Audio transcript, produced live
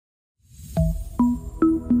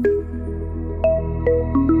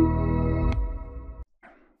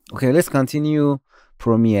Okay, let's continue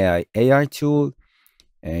PromeAI AI tool.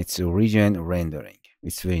 It's a region rendering.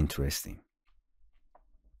 It's very interesting.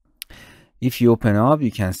 If you open up,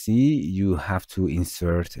 you can see you have to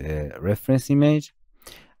insert a reference image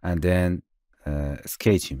and then a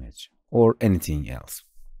sketch image or anything else.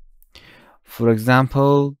 For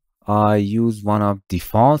example, I use one of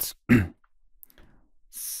default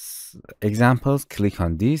examples. Click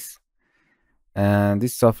on this, and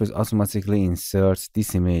this software automatically inserts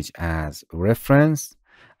this image as reference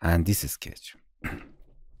and this sketch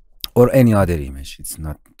or any other image. It's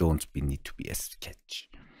not need to be a sketch.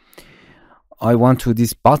 I want to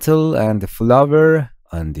this bottle and the flower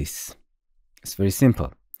on this. It's very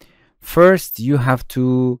simple. First, you have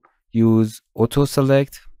to use auto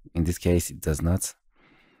select. In this case, it does not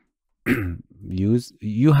use.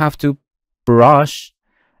 You have to brush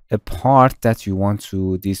a part that you want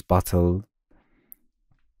to this bottle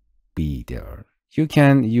be there. You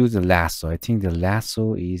can use a lasso. I think the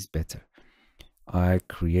lasso is better. I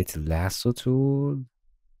create a lasso tool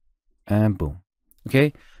and boom.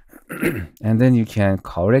 Okay. And then you can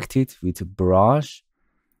correct it with a brush.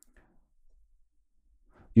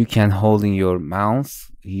 You can hold in your mouse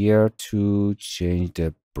here to change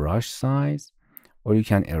the brush size, or you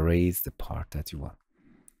can erase the part that you want.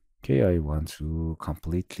 Okay, I want to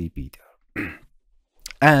completely be there.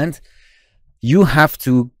 And you have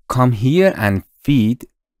to come here and feed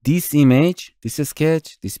this image, this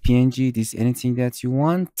sketch, this PNG, this anything that you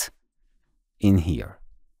want in here.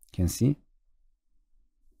 You can see?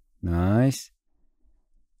 Nice.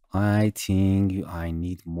 I think I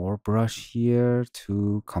need more brush here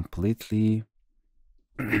to completely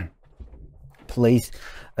place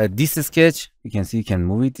this sketch. You can see you can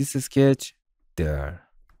move it, this sketch there.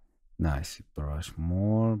 Nice. Brush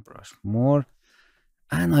more.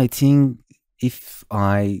 And I think if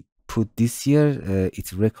I put this here,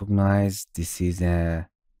 it recognizes this is a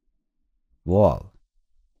wall.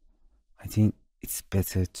 I think it's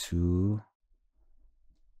better to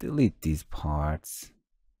delete these parts.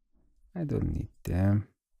 I don't need them.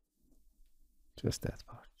 Just that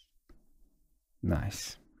part.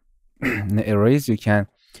 Nice. Erase, you can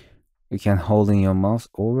hold in your mouse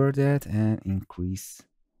over that and increase.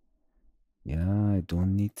 Yeah, I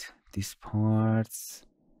don't need these parts.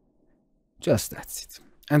 Just that's it.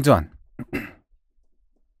 And done.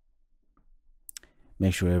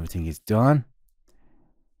 Make sure everything is done.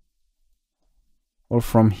 Or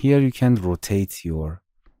from here you can rotate your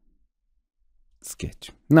sketch.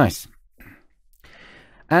 Nice.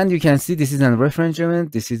 And you can see this is a reference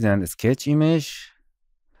element, this is a sketch image,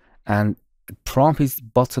 and the prompt is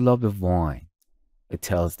bottle of wine. It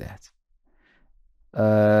tells that.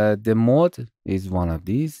 The mode is one of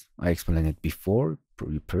these. I explained it before.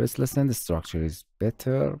 Previous lesson. The structure is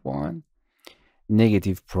better one.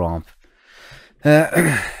 Negative prompt.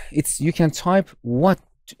 You can type what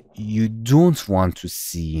you don't want to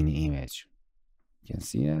see in the image. You can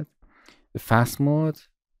see that. The fast mode,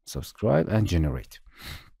 subscribe and generate.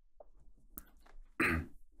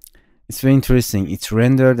 It's very interesting. It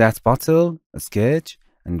render that bottle, a sketch,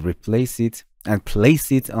 and replace it and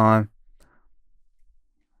place it on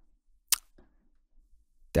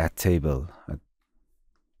that table.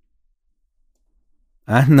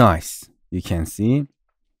 And nice. You can see.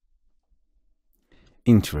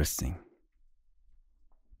 Interesting.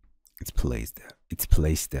 It's placed there. It's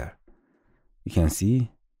placed there. You can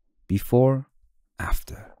see before,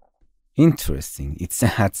 after. Interesting. It's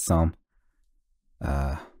had some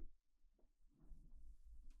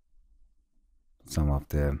of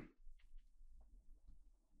the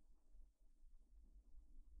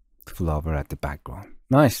flower at the background.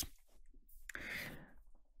 Nice.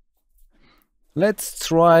 Let's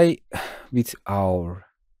try with our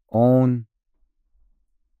own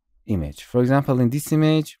image. For example, in this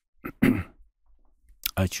image,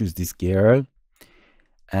 I choose this girl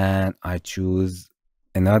and I choose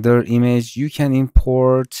another image. You can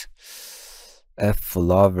import a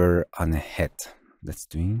flower on a head. Let's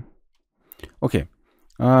do. Okay.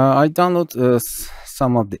 I download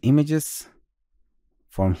some of the images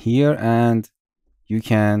from here, and you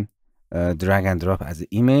can drag and drop as an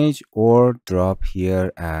image or drop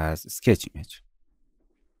here as a sketch image.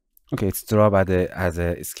 Okay, it's drop as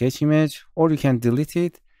a sketch image, or you can delete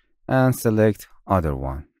it and select other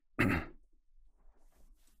one.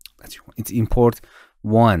 It's import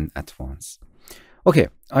one at once. Okay,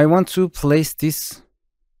 I want to place this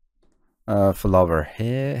flower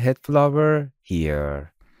head flower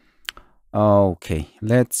here. Okay,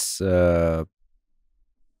 let's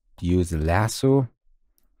use the lasso,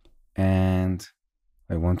 and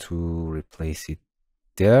I want to replace it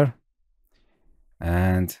there,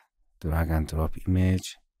 and drag and drop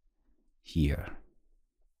image here.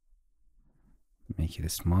 Make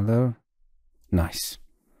it smaller. Nice.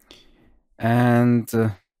 And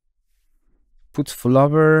put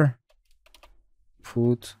flower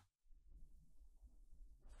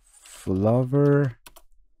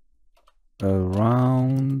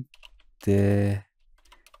around the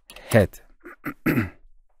head.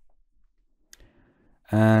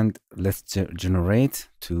 And let's generate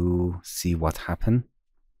to see what happened.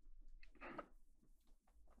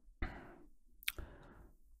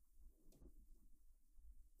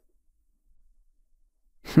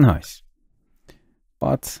 Nice,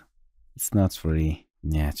 but it's not very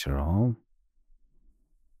natural.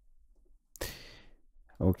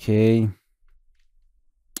 Okay.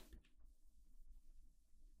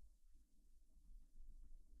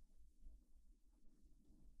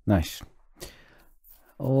 Nice.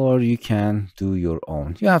 Or you can do your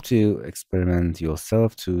own. You have to experiment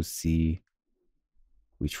yourself to see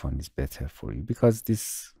which one is better for you, because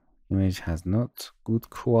this image has not good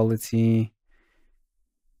quality.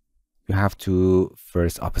 You have to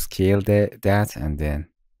first upscale that, and then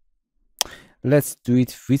let's do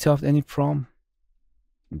it without any prompt.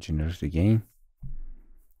 Generate again.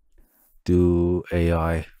 Do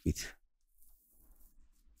AI with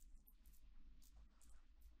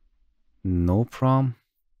no prompt.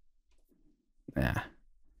 Yeah,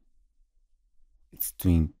 it's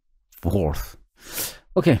doing worse.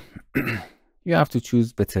 Okay, you have to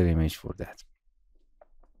choose better image for that.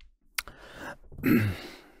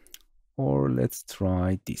 Or let's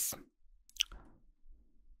try this.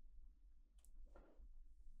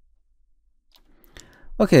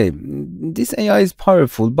 Okay, this AI is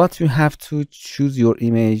powerful, but you have to choose your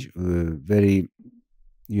image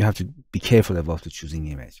you have to be careful about choosing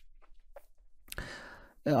image.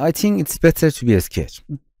 I think it's better to be a sketch.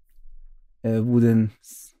 A wooden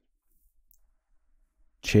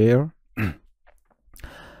chair.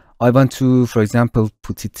 I want to, for example,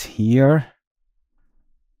 put it here.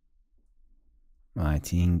 I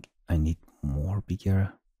think I need more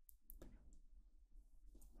bigger.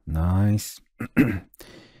 Nice.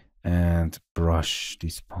 And brush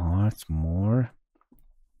this part more.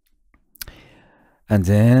 And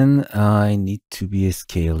then I need to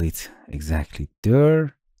scale it exactly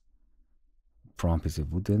there. Prompt is a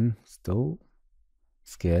wooden stove.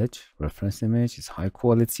 Sketch, reference image is high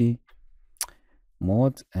quality.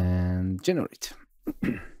 Mod and generate.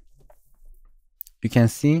 You can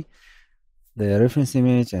see the reference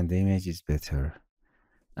image and the image is better.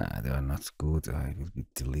 They are not good. I will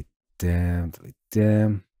delete them.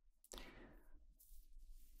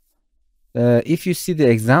 If you see the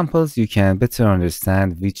examples, you can better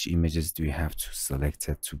understand which images do you have to select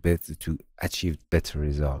it to achieve better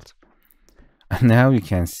result. And now you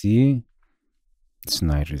can see it's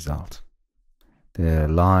nice result. The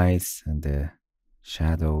lights and the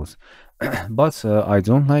shadows. But I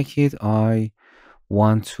don't like it. I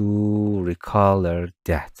want to recolor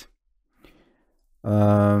that.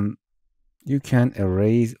 You can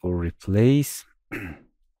erase or replace.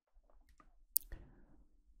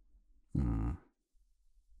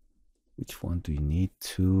 Which one do you need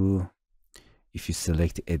to? If you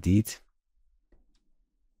select edit,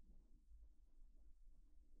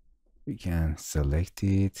 you can select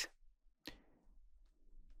it.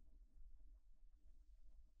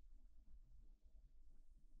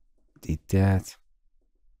 Did that.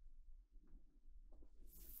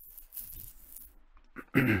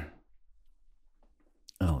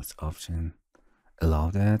 Oh, it's option.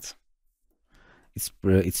 Allow that.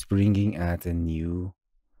 It's bringing at a new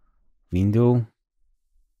window.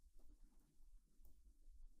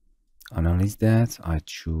 Analyze that. I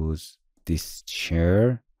choose this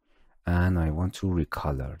chair and I want to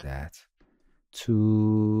recolor that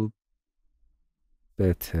to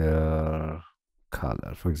better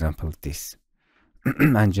color. For example, this.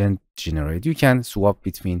 And then generate. You can swap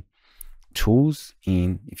between tools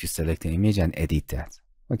if you select an image and edit that.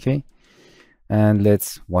 Okay. And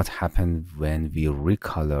what happened when we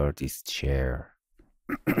recolor this chair.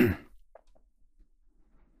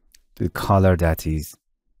 The color that is,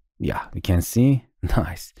 yeah, we can see.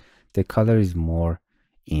 Nice. The color is more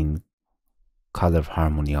in color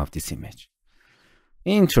harmony of this image.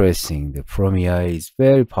 Interesting. The PromeAI is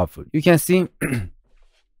very powerful. You can see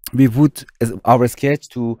we put our sketch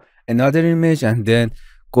to another image and then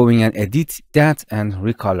going and edit that and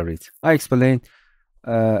recolor it. I explained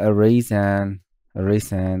erase and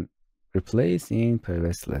replace in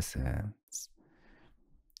previous lessons.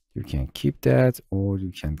 You can keep that or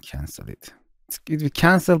you can cancel it. It will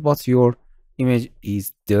cancel, but your image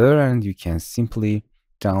is there and you can simply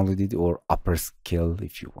download it or upper scale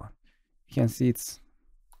if you want. You can see it's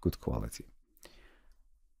good quality.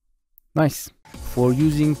 Nice. For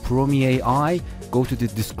using PromeAI, go to the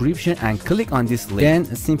description and click on this link.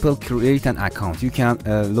 Then simple create an account. You can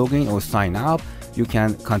log in or sign up. You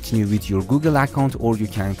can continue with your Google account, or you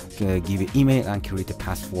can give an email and create a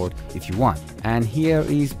password if you want. And here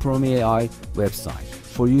is PromeAI website.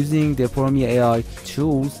 For using the PromeAI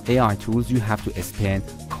tools, AI tools, you have to spend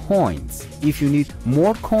coins. If you need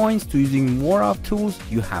more coins to using more of tools,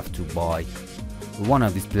 you have to buy one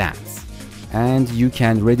of these plans. And you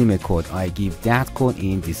can redeem a code. I give that code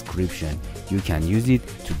in description. You can use it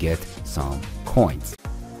to get some coins.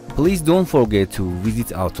 Please don't forget to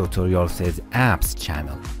visit our TutorialCells apps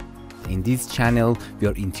channel. In this channel, we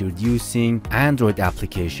are introducing Android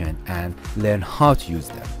application and learn how to use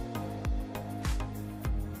them.